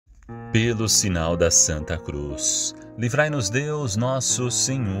Pelo sinal da Santa Cruz, livrai-nos Deus, nosso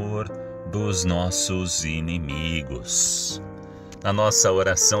Senhor, dos nossos inimigos. Na nossa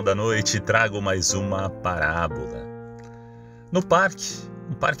oração da noite, trago mais uma parábola. No parque,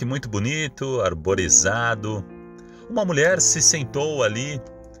 um parque muito bonito, arborizado, uma mulher se sentou ali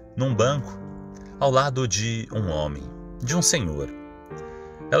num banco, ao lado de um homem, de um senhor.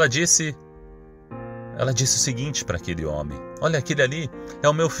 Ela disse o seguinte para aquele homem: olha, aquele ali é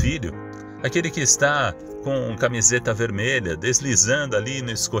o meu filho, aquele que está com camiseta vermelha, deslizando ali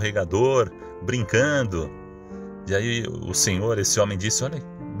no escorregador, brincando. E aí o senhor, esse homem, disse: olha,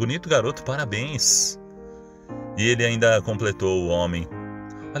 bonito garoto, parabéns. E ele ainda completou, o homem: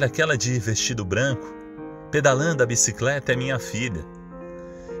 olha, aquela de vestido branco, pedalando a bicicleta, é minha filha.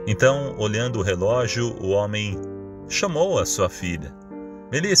 Então, olhando o relógio, o homem chamou a sua filha: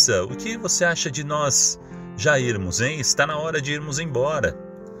 Melissa, o que você acha de nós já irmos, hein? Está na hora de irmos embora.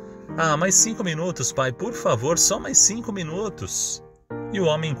 Ah, mais 5 minutos, pai, por favor, só mais 5 minutos. E o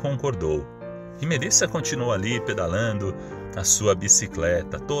homem concordou. E Melissa continuou ali pedalando a sua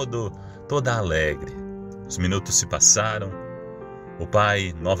bicicleta, toda alegre. Os minutos se passaram. O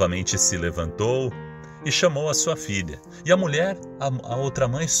pai novamente se levantou e chamou a sua filha. E a mulher, a outra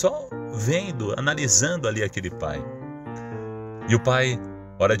mãe, só vendo, analisando ali aquele pai. E o pai: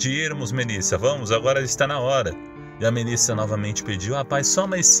 hora de irmos, Melissa, vamos, agora está na hora. E a Melissa novamente pediu: ah, pai, só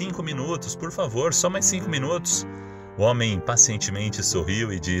mais 5 minutos, por favor, só mais 5 minutos. O homem pacientemente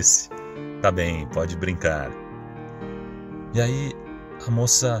sorriu e disse: tá bem, pode brincar. E aí a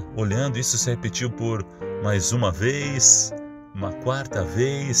moça, olhando, isso se repetiu por mais uma vez, uma quarta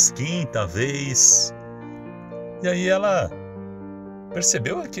vez, quinta vez. E aí ela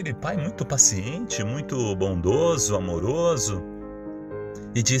percebeu aquele pai muito paciente, muito bondoso, amoroso,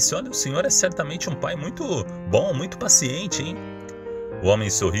 e disse: olha, o senhor é certamente um pai muito bom, muito paciente, hein? O homem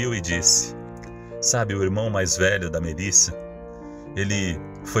sorriu e disse: sabe, o irmão mais velho da Melissa, ele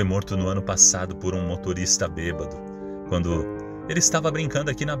foi morto no ano passado por um motorista bêbado, quando ele estava brincando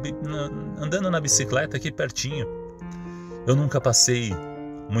aqui, andando na bicicleta aqui pertinho. Eu nunca passei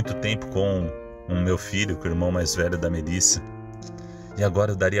muito tempo com o meu filho, com o irmão mais velho da Melissa, e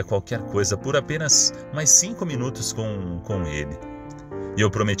agora eu daria qualquer coisa por apenas mais 5 minutos com ele. E eu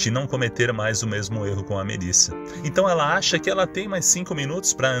prometi não cometer mais o mesmo erro com a Melissa. Então ela acha que ela tem mais 5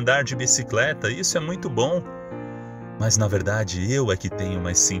 minutos para andar de bicicleta, e isso é muito bom. Mas na verdade eu é que tenho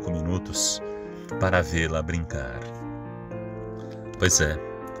mais 5 minutos para vê-la brincar. Pois é,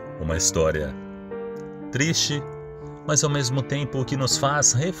 uma história triste, mas ao mesmo tempo que nos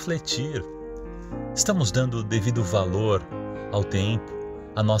faz refletir. Estamos dando o devido valor ao tempo,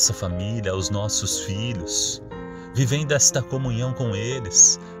 à nossa família, aos nossos filhos, vivendo esta comunhão com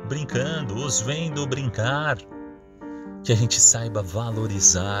eles, brincando, os vendo brincar. Que a gente saiba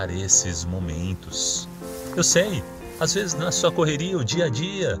valorizar esses momentos. Eu sei, às vezes na sua correria, o dia a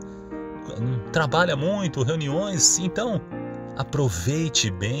dia, trabalha muito, reuniões, então aproveite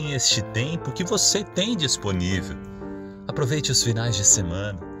bem este tempo que você tem disponível. Aproveite os finais de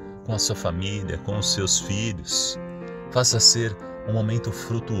semana com a sua família, com os seus filhos. Faça ser um momento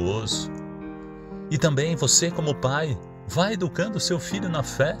frutuoso. E também você, como pai, vá educando seu filho na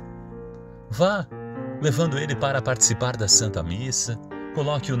fé. Vá levando ele para participar da Santa Missa,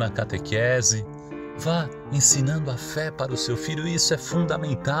 coloque-o na catequese, vá ensinando a fé para o seu filho. Isso é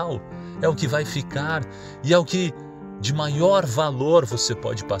fundamental, é o que vai ficar e é o que de maior valor você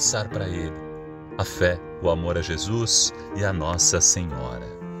pode passar para ele. A fé, o amor a Jesus e a Nossa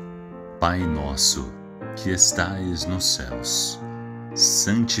Senhora. Pai nosso, que estais nos céus,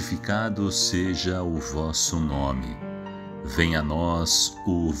 santificado seja o vosso nome. Venha a nós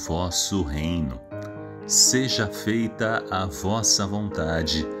o vosso reino. Seja feita a vossa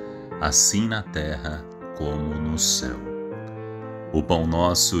vontade, assim na terra como no céu. O pão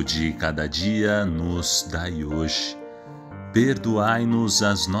nosso de cada dia nos dai hoje. Perdoai-nos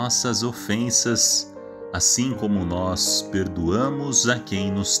as nossas ofensas, assim como nós perdoamos a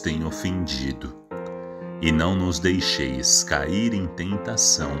quem nos tem ofendido. E não nos deixeis cair em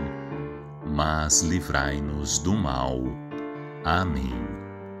tentação, mas livrai-nos do mal. Amém.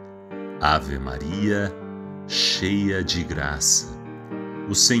 Ave Maria, cheia de graça,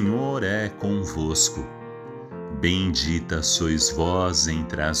 o Senhor é convosco. Bendita sois vós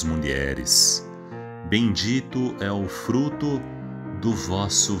entre as mulheres. Bendito é o fruto do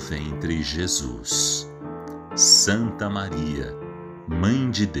vosso ventre, Jesus. Santa Maria,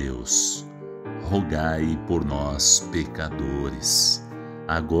 Mãe de Deus, rogai por nós, pecadores,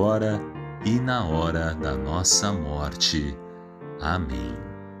 agora e na hora da nossa morte. Amém.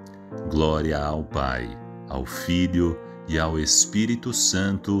 Glória ao Pai, ao Filho e ao Espírito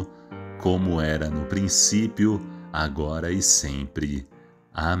Santo, como era no princípio, agora e sempre.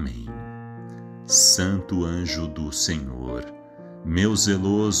 Amém. Santo anjo do Senhor, meu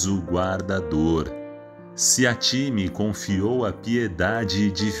zeloso guardador, se a ti me confiou a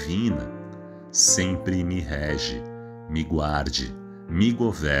piedade divina, sempre me rege, me guarde, me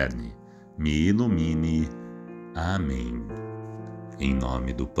governe, me ilumine. Amém. Em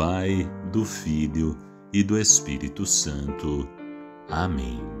nome do Pai, do Filho e do Espírito Santo.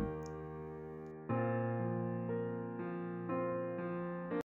 Amém.